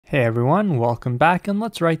Hey everyone, welcome back, and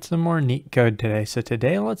let's write some more Leetcode today. So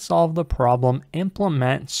today let's solve the problem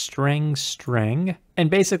implement string. And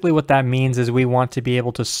basically what that means is we want to be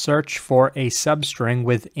able to search for a substring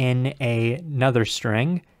within another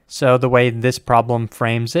string. So the way this problem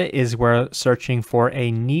frames it is we're searching for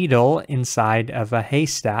a needle inside of a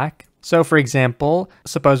haystack. So for example,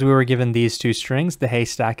 suppose we were given these two strings. The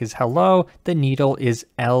haystack is hello, the needle is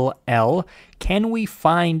LL. Can we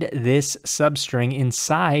find this substring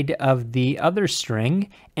inside of the other string?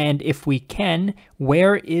 And if we can,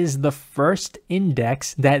 where is the first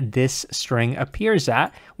index that this string appears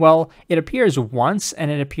at? Well, it appears once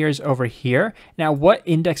and it appears over here. Now, what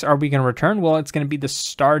index are we going to return? Well, it's going to be the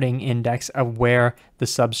starting index of where the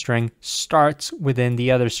substring starts within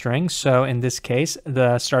the other string. So in this case,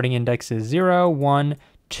 the starting index is 0, 1,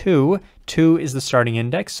 2. 2 is the starting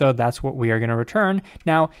index, so that's what we are going to return.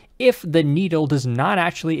 Now, if the needle does not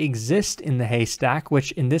actually exist in the haystack,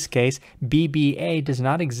 which in this case, BBA does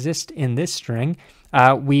not exist in this string,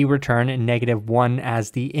 we return -1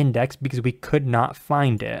 as the index because we could not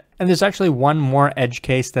find it. And there's actually one more edge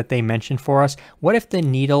case that they mentioned for us. What if the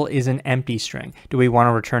needle is an empty string? Do we want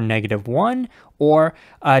to return -1, or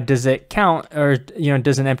does it count, or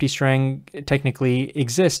does an empty string technically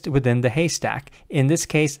exist within the haystack? In this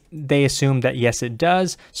case, they assume that yes, it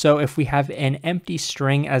does. So if we have an empty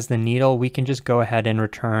string as the needle, we can just go ahead and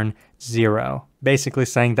return 0, basically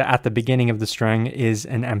saying that at the beginning of the string is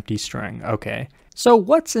an empty string. Okay. So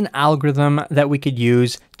what's an algorithm that we could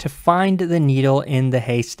use to find the needle in the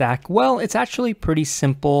haystack? Well, it's actually pretty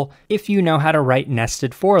simple if you know how to write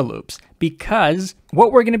nested for loops, because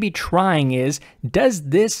what we're going to be trying is, does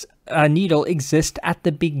this needle exist at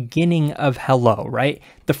the beginning of hello, right?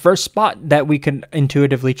 The first spot that we can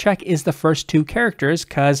intuitively check is the first two characters,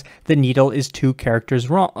 because the needle is 2 characters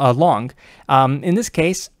long. In this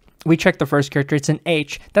case, we check the first character, it's an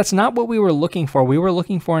H. That's not what we were looking for. We were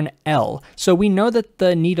looking for an L. So we know that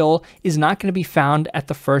the needle is not going to be found at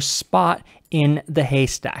the first spot in the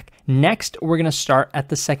haystack. Next, we're going to start at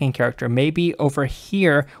the second character. Maybe over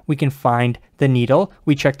here, we can find the needle.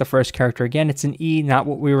 We check the first character again. It's an E, not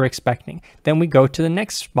what we were expecting. Then we go to the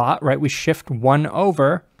next spot, right? We shift 1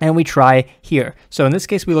 over and we try here. So in this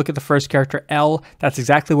case, we look at the first character, L. That's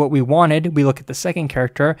exactly what we wanted. We look at the second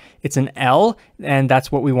character. It's an L, and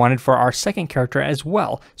that's what we wanted for our second character as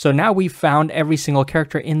well. So now we've found every single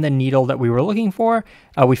character in the needle that we were looking for.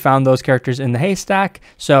 We found those characters in the haystack,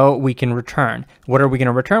 so we can return. What are we going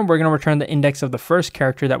to return? We're going to return the index of the first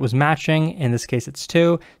character that was matching. In this case, it's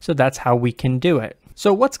 2. So that's how we can do it.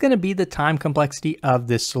 So what's going to be the time complexity of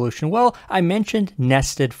this solution? Well, I mentioned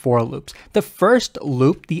nested for loops. The first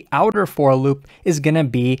loop, the outer for loop, is going to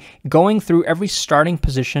be going through every starting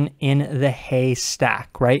position in the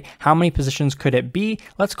haystack, right? How many positions could it be?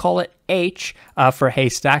 Let's call it H for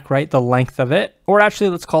haystack, right? The length of it. Or actually,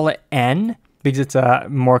 let's call it N, because it's a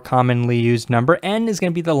more commonly used number. N is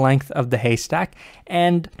going to be the length of the haystack.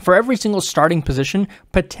 And for every single starting position,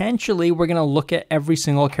 potentially we're going to look at every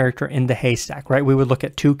single character in the haystack, right? We would look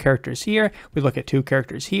at 2 characters here, we look at 2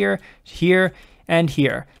 characters here, here, and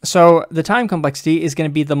here. So the time complexity is going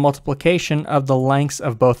to be the multiplication of the lengths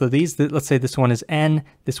of both of these. Let's say this one is N,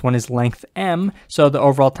 this one is length M. So the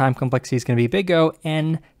overall time complexity is going to be big O,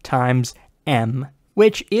 N times M,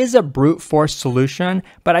 which is a brute force solution,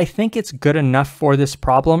 but I think it's good enough for this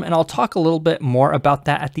problem, and I'll talk a little bit more about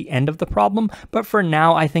that at the end of the problem, but for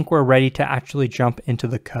now, I think we're ready to actually jump into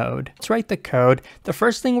the code. Let's write the code. The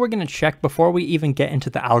first thing we're going to check before we even get into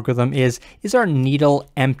the algorithm is our needle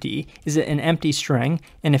empty? Is it an empty string?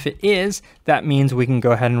 And if it is, that means we can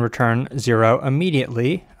go ahead and return 0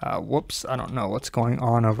 immediately. Whoops, I don't know what's going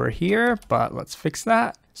on over here, but let's fix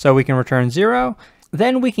that. So we can return 0.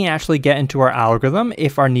 Then we can actually get into our algorithm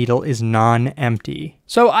if our needle is non-empty.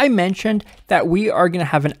 So I mentioned that we are going to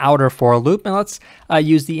have an outer for loop, and let's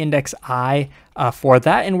use the index I for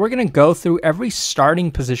that. And we're going to go through every starting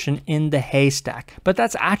position in the haystack. But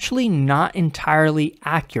that's actually not entirely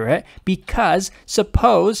accurate, because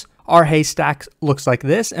suppose our haystack looks like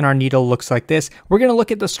this and our needle looks like this. We're going to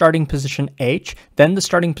look at the starting position H, then the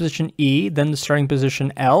starting position E, then the starting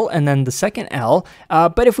position L, and then the second L.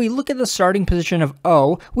 But if we look at the starting position of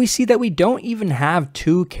O, we see that we don't even have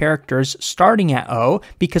 2 characters starting at O,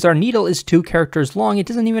 because our needle is 2 characters long. It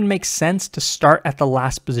doesn't even make sense to start at the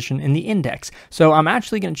last position in the index. So I'm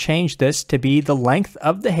actually going to change this to be the length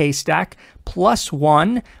of the haystack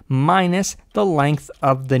 +1 minus the length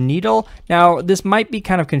of the needle. Now, this might be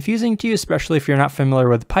kind of confusing to you, especially if you're not familiar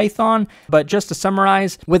with Python, but just to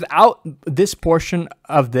summarize, without this portion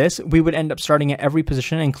of this, we would end up starting at every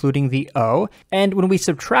position, including the O. And when we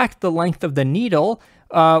subtract the length of the needle,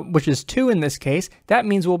 which is 2 in this case, that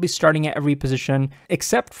means we'll be starting at every position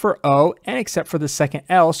except for O and except for the second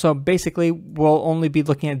L. So basically, we'll only be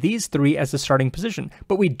looking at these 3 as the starting position.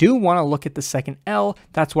 But we do want to look at the second L.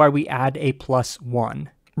 That's why we add a +1.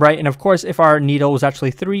 Right, and of course, if our needle was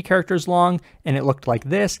actually 3 characters long and it looked like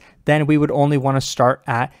this, then we would only want to start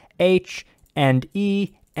at H and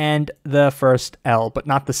E and the first L, but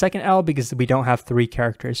not the second L because we don't have 3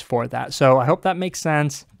 characters for that. So I hope that makes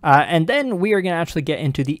sense. And then we are going to actually get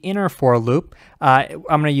into the inner for loop. I'm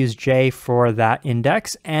going to use J for that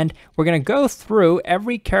index, and we're going to go through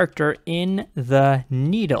every character in the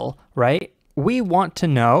needle, right? We want to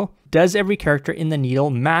know, does every character in the needle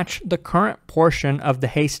match the current portion of the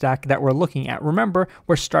haystack that we're looking at? Remember,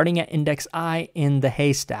 we're starting at index I in the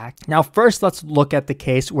haystack. Now, first, let's look at the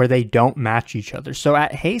case where they don't match each other. So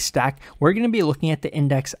at haystack, we're going to be looking at the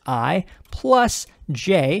index I plus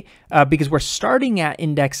J because we're starting at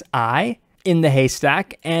index I in the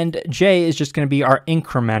haystack, and J is just going to be our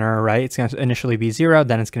incrementer, right? It's going to initially be 0,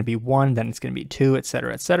 then it's going to be 1, then it's going to be 2,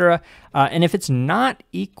 etc., etc. And if it's not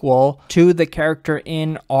equal to the character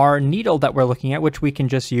in our needle that we're looking at, which we can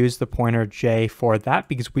just use the pointer J for that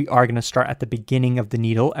because we are going to start at the beginning of the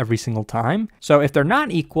needle every single time. So if they're not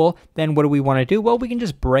equal, then what do we want to do? Well, we can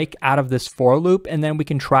just break out of this for loop, and then we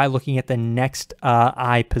can try looking at the next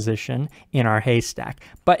I position in our haystack.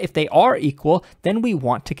 But if they are equal, then we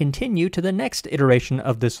want to continue to the next iteration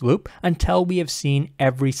of this loop until we have seen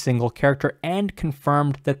every single character and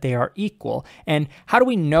confirmed that they are equal. And how do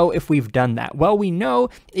we know if we've done that? Well, we know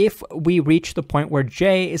if we reach the point where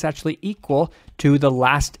J is actually equal to the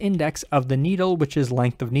last index of the needle, which is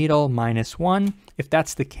length of needle minus 1. If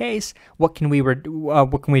that's the case, what can we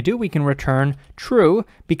do? We can return true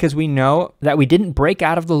because we know that we didn't break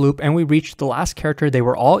out of the loop and we reached the last character. They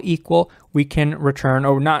were all equal. We can return,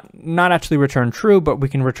 or not actually return true, but we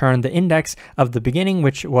can return the index of the beginning,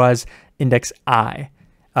 which was index I.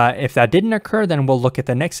 If that didn't occur, then we'll look at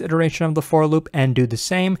the next iteration of the for loop and do the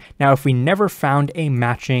same. Now, if we never found a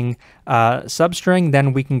matching substring,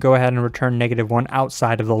 then we can go ahead and return -1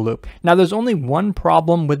 outside of the loop. Now, there's only one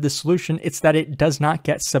problem with the solution. It's that it does not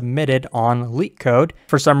get submitted on Leetcode.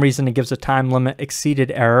 For some reason, it gives a time limit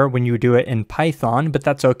exceeded error when you do it in Python, but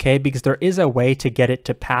that's okay because there is a way to get it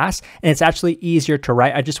to pass, and it's actually easier to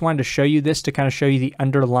write. I just wanted to show you this to kind of show you the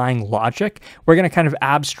underlying logic. We're going to kind of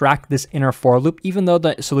abstract this inner for loop, even though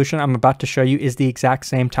the solution I'm about to show you is the exact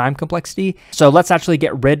same time complexity. So let's actually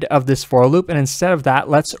get rid of this for loop, and instead of that,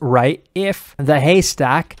 let's write if the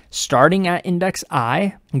haystack starting at index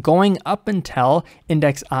I, going up until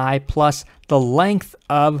index I plus the length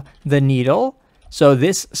of the needle. So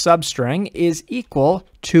this substring is equal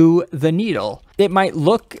to the needle. It might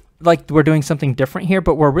look like we're doing something different here,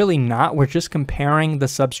 but we're really not. We're just comparing the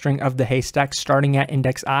substring of the haystack starting at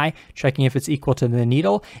index I, checking if it's equal to the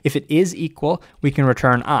needle. If it is equal, we can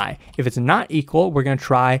return I. If it's not equal, we're going to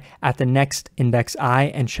try at the next index I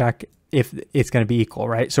and check if it's going to be equal,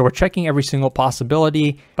 right? So we're checking every single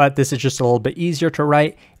possibility, but this is just a little bit easier to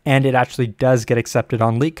write, and it actually does get accepted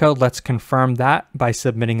on Leetcode. Let's confirm that by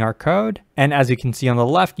submitting our code. And as you can see on the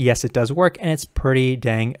left, yes, it does work, and it's pretty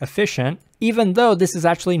dang efficient, even though this is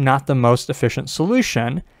actually not the most efficient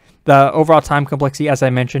solution. The overall time complexity, as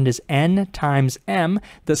I mentioned, is n times m.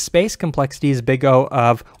 The space complexity is big O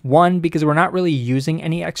of 1 because we're not really using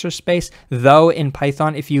any extra space. Though in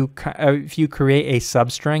Python, if you create a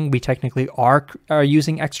substring, we technically are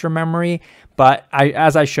using extra memory. But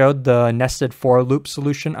as I showed the nested for loop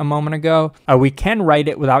solution a moment ago, we can write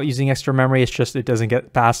it without using extra memory. It's just it doesn't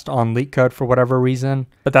get passed on Leetcode for whatever reason,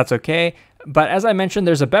 but that's okay. But as I mentioned,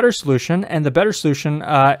 there's a better solution, and the better solution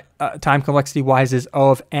time complexity wise is O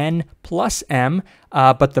of n plus m,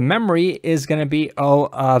 but the memory is going to be O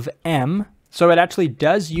of m. So it actually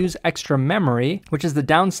does use extra memory, which is the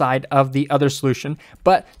downside of the other solution.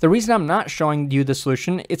 But the reason I'm not showing you the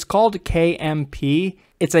solution, it's called KMP.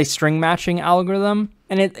 It's a string matching algorithm.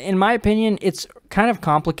 And in my opinion, it's kind of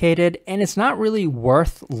complicated and it's not really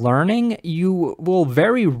worth learning. You will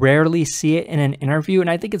very rarely see it in an interview. And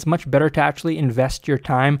I think it's much better to actually invest your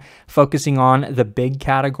time focusing on the big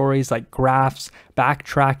categories like graphs,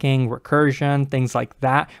 backtracking, recursion, things like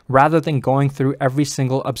that, rather than going through every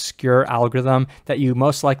single obscure algorithm that you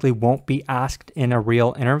most likely won't be asked in a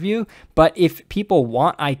real interview. But if people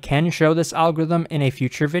want, I can show this algorithm in a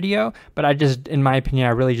future video, but in my opinion,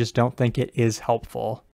 I really just don't think it is helpful.